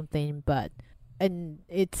solution or something. And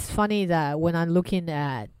it's funny that when I'm looking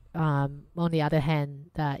at on the other hand,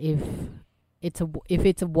 that if it's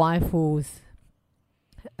a wife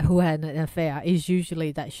who had an affair, is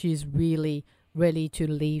usually that she's really ready to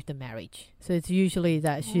leave the marriage. So it's usually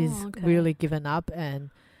that she's really given up, and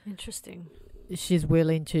interesting, she's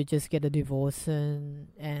willing to just get a divorce, and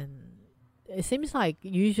it seems like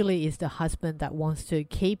usually it's the husband that wants to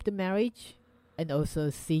keep the marriage and also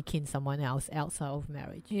seeking someone else outside of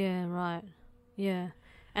marriage. Yeah, right. Yeah.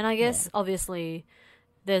 And I guess obviously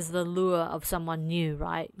there's the lure of someone new,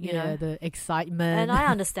 right? You know, the excitement. And I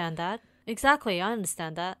understand that. Exactly, I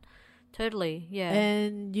understand that. Totally, yeah.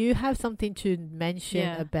 And you have something to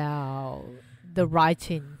mention about the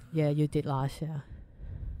writing, you did last year.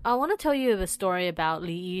 I want to tell you a story about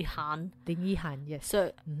Li Yihan. Li Yihan, yes.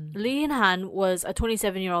 So Li Yihan was a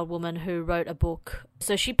 27-year-old woman who wrote a book.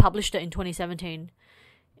 So she published it in 2017,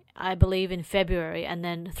 I believe in February, and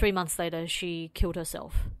then 3 months later she killed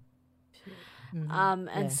herself.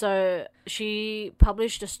 And so she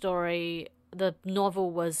published a story. The novel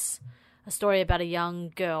was a story about a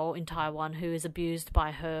young girl in Taiwan who is abused by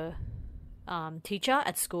her teacher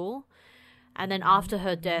at school. And then after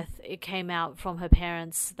her death, it came out from her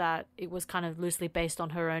parents that it was kind of loosely based on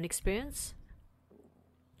her own experience.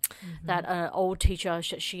 That an old teacher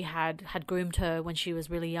she had groomed her when she was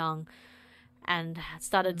really young, and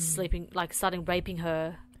started starting raping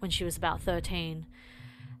her when she was about 13.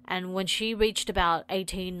 And when she reached about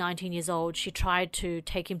 18, 19 years old, she tried to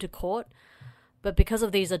take him to court. But because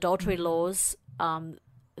of these adultery laws,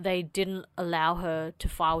 they didn't allow her to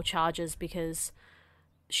file charges because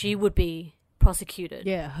she would be prosecuted.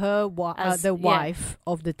 Yeah, her wife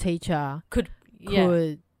of the teacher could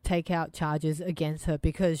take out charges against her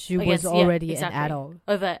because she was already an adult.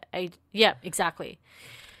 Over age, exactly.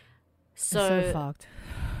 So it's so fucked.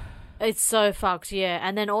 It's so fucked, yeah.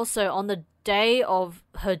 And then also on the day of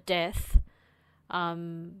her death,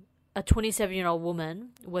 a 27-year-old woman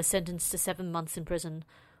was sentenced to 7 months in prison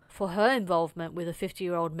for her involvement with a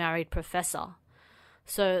 50-year-old married professor.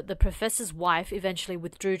 So the professor's wife eventually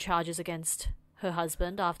withdrew charges against her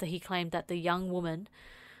husband after he claimed that the young woman,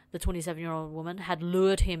 the 27-year-old woman, had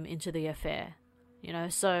lured him into the affair. You know,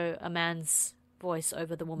 so a man's voice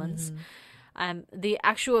over the woman's. The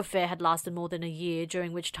actual affair had lasted more than a year,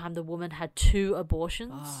 during which time the woman had 2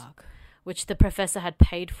 abortions, which the professor had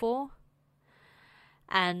paid for.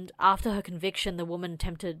 And after her conviction, the woman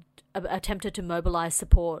attempted to mobilize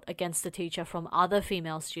support against the teacher from other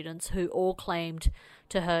female students who all claimed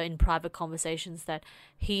to her in private conversations that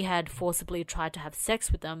he had forcibly tried to have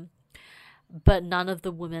sex with them, but none of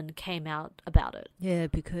the women came out about it. Yeah,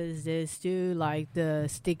 because there's still like the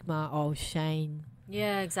stigma of shame.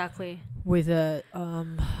 Yeah, exactly. With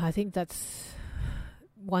I think that's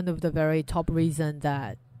one of the very top reasons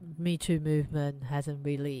that Me Too movement hasn't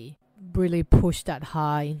really pushed that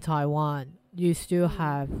high in Taiwan. You still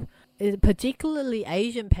have, particularly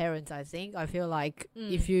Asian parents, I think. I feel like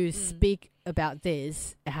if you speak about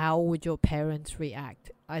this, how would your parents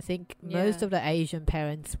react? I think most of the Asian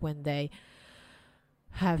parents, when they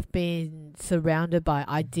have been surrounded by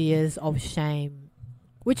ideas of shame,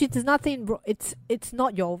 which is nothing, it's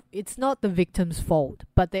not the victim's fault,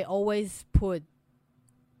 but they always put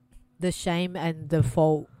the shame and the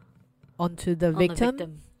fault onto the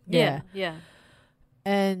victim. Yeah.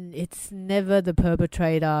 And it's never the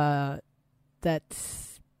perpetrator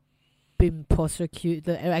that's been prosecuted.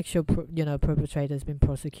 The actual, perpetrator's been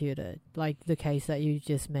prosecuted. Like the case that you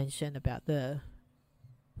just mentioned about the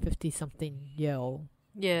 50-something-year-old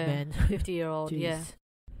man. 50-year-old, yeah.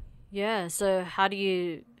 Yeah, so how do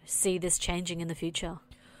you see this changing in the future?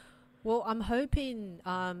 Well, I'm hoping...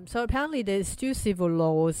 so apparently there's still civil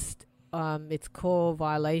laws. It's called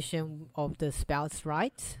violation of the spouse's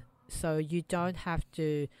rights. So you don't have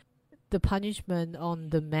to... The punishment on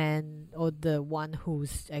the man or the one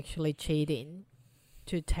who's actually cheating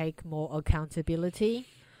to take more accountability.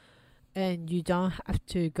 And you don't have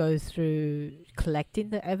to go through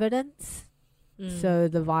collecting the evidence. So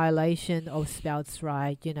the violation of spouse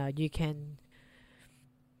right, you can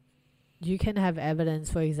have evidence.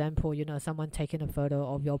 For example, someone taking a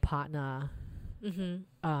photo of your partner,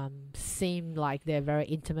 seem like they're very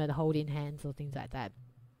intimate, holding hands or things like that.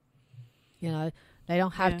 They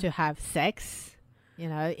don't have to have sex.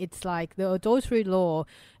 It's like the adultery law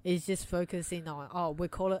is just focusing on, we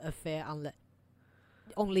call it affair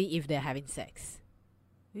only if they're having sex.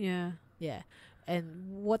 Yeah. Yeah.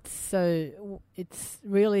 And it's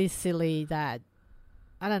really silly that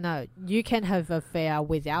I don't know, you can have an affair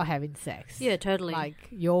without having sex. Yeah, totally. Like,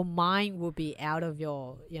 your mind will be out of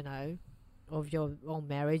your, of your own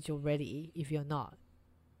marriage already if you're not.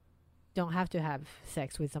 Don't have to have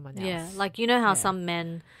sex with someone else. Yeah, like, you know how some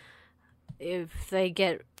men, if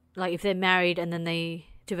they're married and then they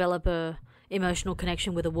develop a emotional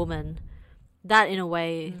connection with a woman, that in a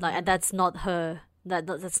way, like, that's not her,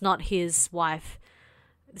 that's not his wife.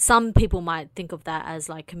 Some people might think of that as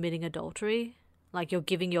like committing adultery, like you're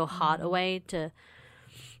giving your heart away to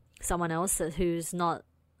someone else who's not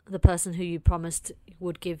the person who you promised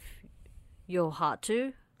would give your heart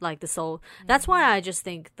to, like the soul. That's why I just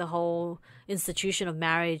think the whole institution of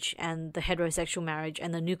marriage and the heterosexual marriage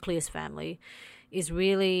and the nucleus family is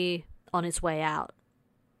really on its way out.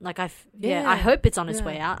 Like, I hope it's on its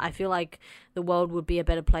way out. I feel like the world would be a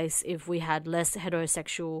better place if we had less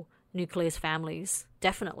heterosexual nucleus families.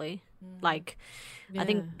 Definitely. Like, I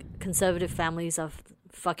think conservative families are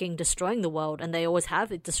fucking destroying the world, and they always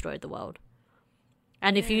have destroyed the world.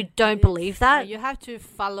 And if you don't believe that, you have to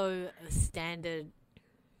follow a standard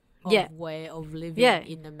way of living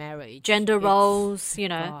in the marriage. Gender roles,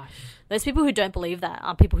 Those people who don't believe that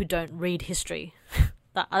are people who don't read history.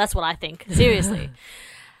 That's what I think. Seriously.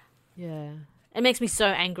 Yeah. It makes me so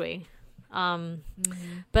angry.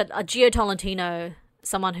 But Gio Tolentino,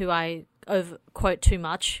 someone who I quote too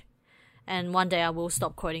much, and one day I will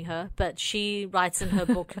stop quoting her, but she writes in her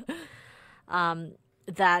book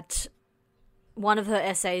that one of her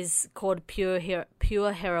essays called Pure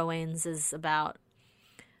Heroines is about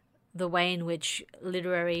the way in which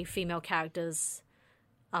literary female characters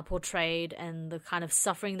are portrayed and the kind of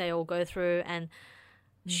suffering they all go through. And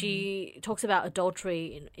she talks about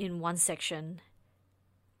adultery in one section.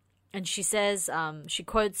 And she says, she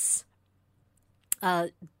quotes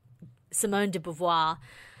Simone de Beauvoir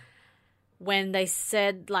when they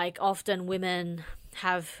said, like, often women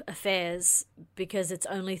have affairs because it's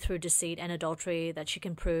only through deceit and adultery that she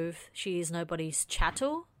can prove she is nobody's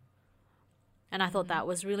chattel. And I thought that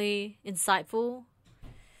was really insightful.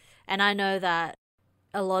 And I know that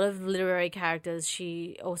a lot of literary characters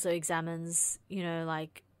she also examines,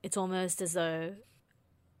 like, it's almost as though,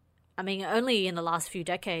 I mean, only in the last few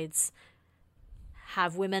decades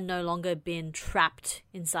have women no longer been trapped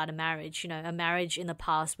inside a marriage. A marriage in the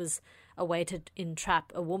past was a way to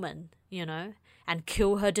entrap a woman, and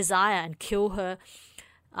kill her desire and kill her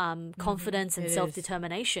confidence and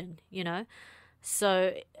self-determination,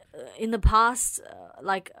 So in the past,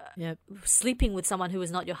 sleeping with someone who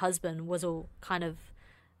was not your husband was a kind of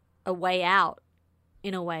a way out,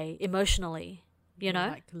 in a way, emotionally,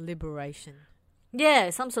 Like liberation.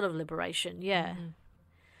 Yeah, some sort of liberation, yeah.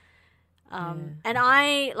 And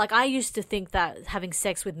I used to think that having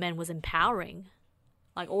sex with men was empowering.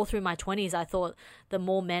 Like, all through my 20s, I thought the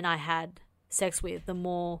more men I had sex with, the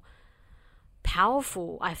more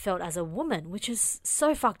powerful I felt as a woman, which is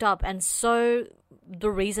so fucked up, and so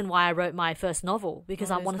the reason why I wrote my first novel,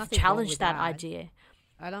 because I wanted to challenge that idea.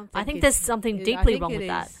 I think there's something deeply wrong with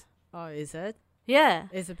that. Oh, is it? Yeah.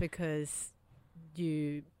 Is it because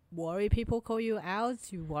you worry people call you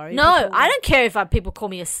out? You worry? No, I don't care if people call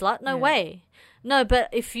me a slut. No way. No, but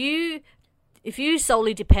if you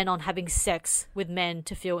solely depend on having sex with men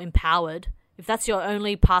to feel empowered, if that's your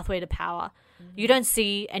only pathway to power, you don't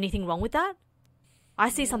see anything wrong with that? I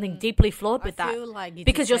see something deeply flawed with that. Like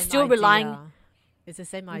because you're still relying. It's the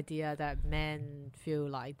same idea that men feel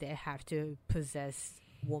like they have to possess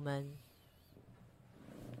women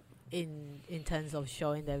in terms of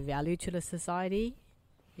showing their value to the society.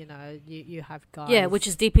 You have guys. Yeah, which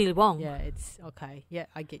is deeply wrong. Yeah, it's okay. Yeah,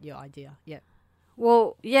 I get your idea. Yeah.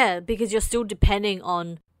 Well, yeah, because you're still depending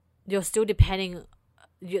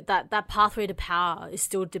that pathway to power is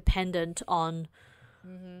still dependent on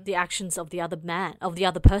the actions of the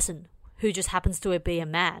other person who just happens to be a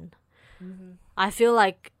man. I feel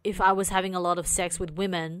like if I was having a lot of sex with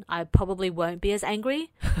women, I probably won't be as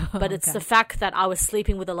angry. But it's the fact that I was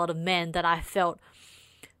sleeping with a lot of men that I felt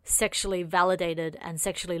sexually validated and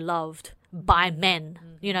sexually loved by men.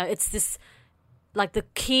 It's this, like, the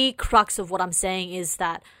key crux of what I'm saying is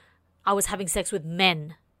that I was having sex with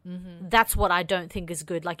men. That's what I don't think is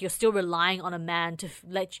good. Like, you're still relying on a man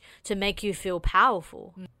to make you feel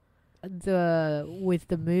powerful. With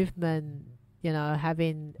the movement,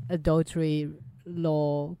 having adultery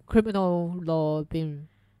law, criminal law being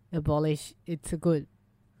abolished, it's a good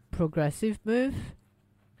progressive move.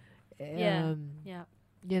 You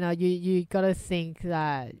gotta think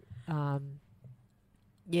that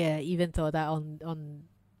even though that on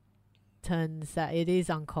turns that it is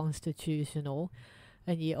unconstitutional,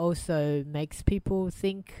 and it also makes people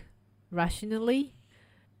think rationally,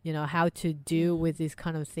 how to deal with these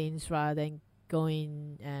kind of things rather than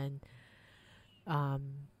going and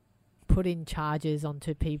putting charges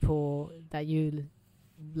onto people that you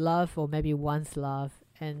love or maybe once loved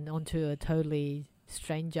and onto a totally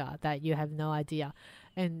stranger that you have no idea.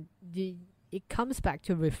 And it comes back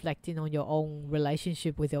to reflecting on your own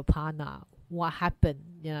relationship with your partner. What happened?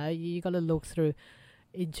 You got to look through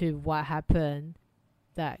into what happened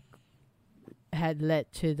that had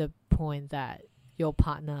led to the point that your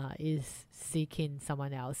partner is seeking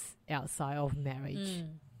someone else outside of marriage.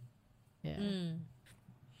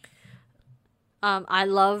 I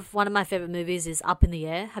love, one of my favorite movies is Up in the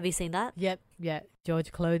Air. Have you seen that? Yep.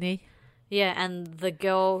 George Clooney. Yeah, and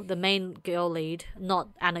the main girl lead, not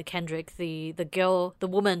Anna Kendrick, the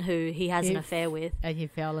woman who he has an affair with. And he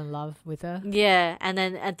fell in love with her. Yeah, and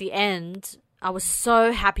then at the end, I was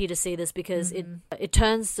so happy to see this because it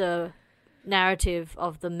turns the narrative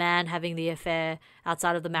of the man having the affair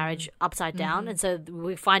outside of the marriage upside down. And so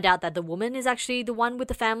we find out that the woman is actually the one with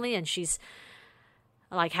the family and she's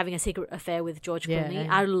like having a secret affair with George Clooney.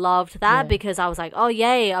 I loved that because I was like, oh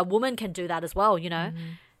yay, a woman can do that as well,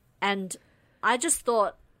 And I just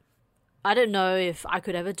thought, I don't know if I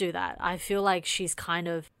could ever do that. I feel like she's kind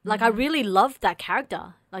of like, I really loved that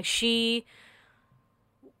character. Like, she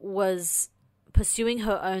was pursuing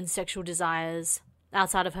her own sexual desires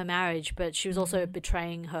outside of her marriage, but she was also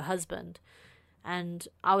betraying her husband. And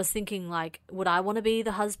I was thinking, like, would I want to be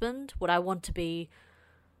the husband? Would I want to be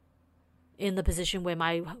in the position where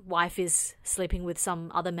my wife is sleeping with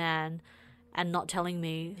some other man and not telling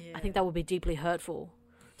me? I think that would be deeply hurtful.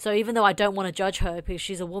 So even though I don't want to judge her because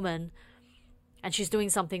she's a woman and she's doing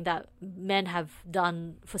something that men have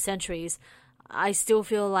done for centuries, I still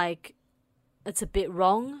feel like it's a bit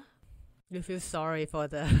wrong. You feel sorry for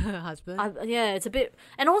the husband? It's a bit.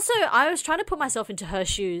 And also, I was trying to put myself into her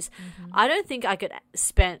shoes. I don't think I could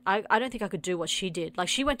I don't think I could do what she did. Like,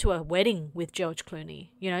 she went to a wedding with George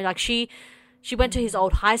Clooney. Like, she went to his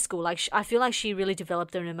old high school. Like, I feel like she really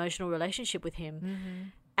developed an emotional relationship with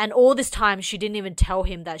him. And all this time, she didn't even tell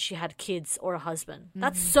him that she had kids or a husband.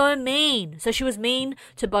 That's so mean. So she was mean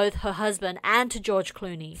to both her husband and to George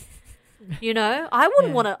Clooney. I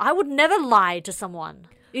wouldn't want to. I would never lie to someone.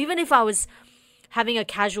 Even if I was having a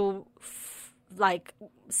casual, even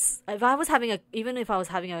if I was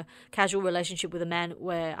having a casual relationship with a man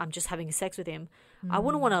where I'm just having sex with him, I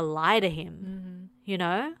wouldn't want to lie to him.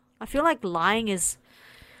 I feel like lying is.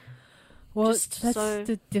 Well, that's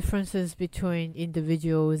the differences between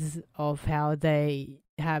individuals of how they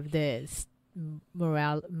have their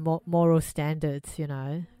moral standards.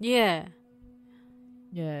 Yeah.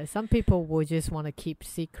 Yeah. Some people will just want to keep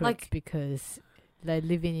secrets because they're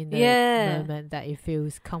living in the moment that it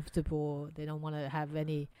feels comfortable. They don't want to have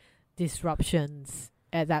any disruptions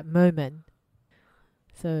at that moment.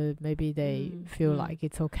 So maybe they feel like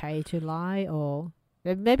it's okay to lie, or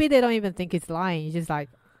maybe they don't even think it's lying. It's just like,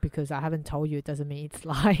 because I haven't told you, it doesn't mean it's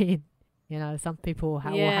lying. Some people will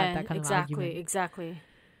have that kind of argument. Exactly.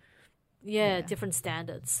 Yeah, different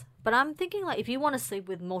standards. But I'm thinking, like, if you want to sleep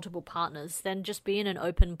with multiple partners, then just be in an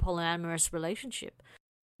open polyamorous relationship.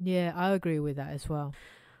 Yeah, I agree with that as well.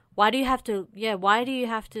 Why do you have to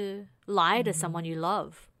lie to someone you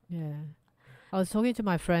love? Yeah. I was talking to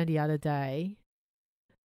my friend the other day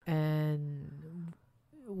and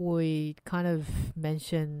we kind of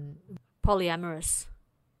mentioned polyamorous.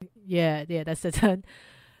 Yeah, that's the term.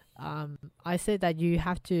 I said that you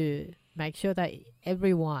have to make sure that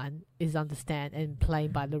everyone is understand and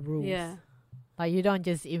playing by the rules. Yeah. Like, you don't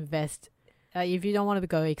just invest. If you don't want to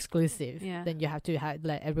go exclusive, then you have to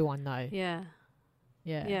let everyone know. Yeah.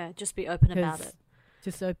 Yeah. Yeah, just be open about it.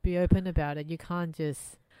 Just be open about it. You can't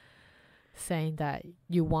just saying that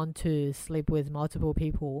you want to sleep with multiple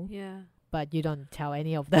people. Yeah. But you don't tell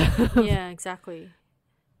any of them. Yeah, exactly.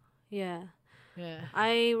 Yeah. Yeah.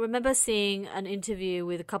 I remember seeing an interview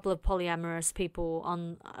with a couple of polyamorous people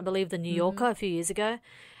on, I believe, the New Yorker a few years ago,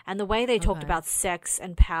 and the way they talked about sex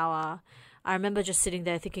and power, I remember just sitting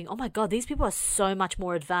there thinking, oh my God, these people are so much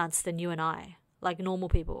more advanced than you and I, like normal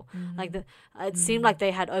people. Like, it seemed like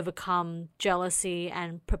they had overcome jealousy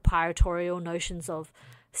and proprietorial notions of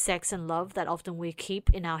sex and love that often we keep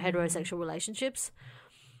in our heterosexual relationships.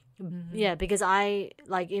 Yeah, because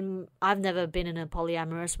I've never been in a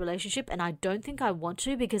polyamorous relationship, and I don't think I want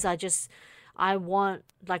to, because I want,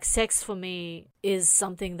 like, sex for me is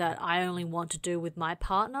something that I only want to do with my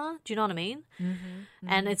partner. Do you know what I mean?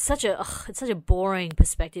 And it's such a boring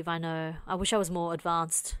perspective. I know. I wish I was more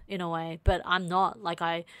advanced in a way, but I'm not. Like,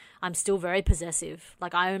 I'm still very possessive.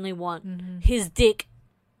 Like, I only want his dick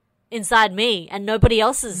inside me and nobody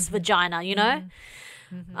else's vagina,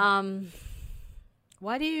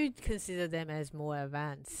 Why do you consider them as more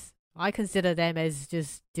advanced? I consider them as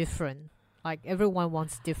just different. Like everyone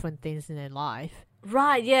wants different things in their life.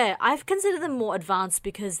 Right, yeah. I've considered them more advanced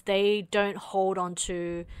because they don't hold on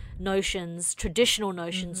to traditional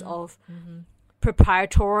notions of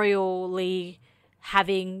proprietorially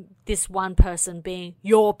having this one person being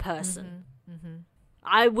your person.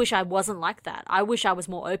 I wish I wasn't like that. I wish I was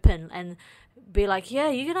more open and be like, yeah,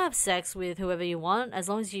 you can have sex with whoever you want as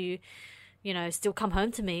long as you still come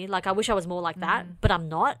home to me. Like, I wish I was more like that, but I'm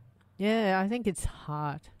not. Yeah, I think it's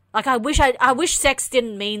hard. Like, I wish sex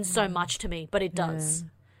didn't mean so much to me, but it does.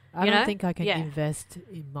 I don't think I can invest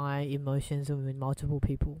in my emotions with multiple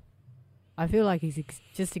people. I feel like it's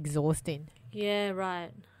just exhausting. Yeah,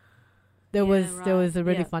 right. There was a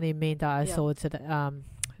really funny meme that I saw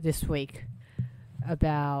this week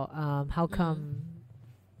about how come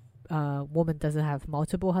woman doesn't have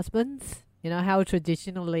multiple husbands. You know how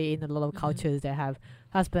traditionally in a lot of cultures they have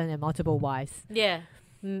husband and multiple wives. Yeah.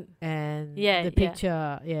 And the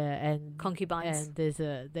picture, and concubines. And there's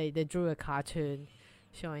they drew a cartoon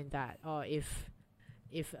showing that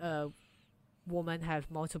if a woman have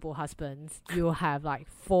multiple husbands, you'll have like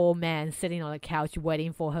 4 men sitting on a couch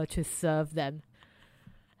waiting for her to serve them.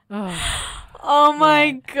 Oh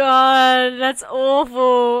my god, that's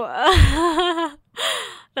awful.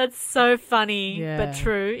 That's so funny, but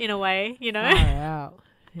true in a way, you know? Yeah.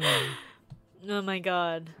 Oh my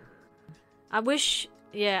god. I wish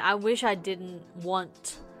I didn't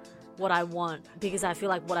want what I want, because I feel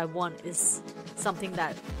like what I want is something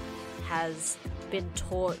that has been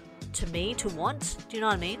taught to me to want. Do you know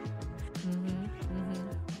what I mean?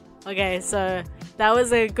 Okay, so that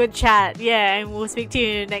was a good chat. Yeah, and we'll speak to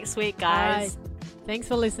you next week, guys. Thanks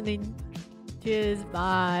for listening. Cheers.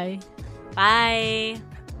 Bye. Bye.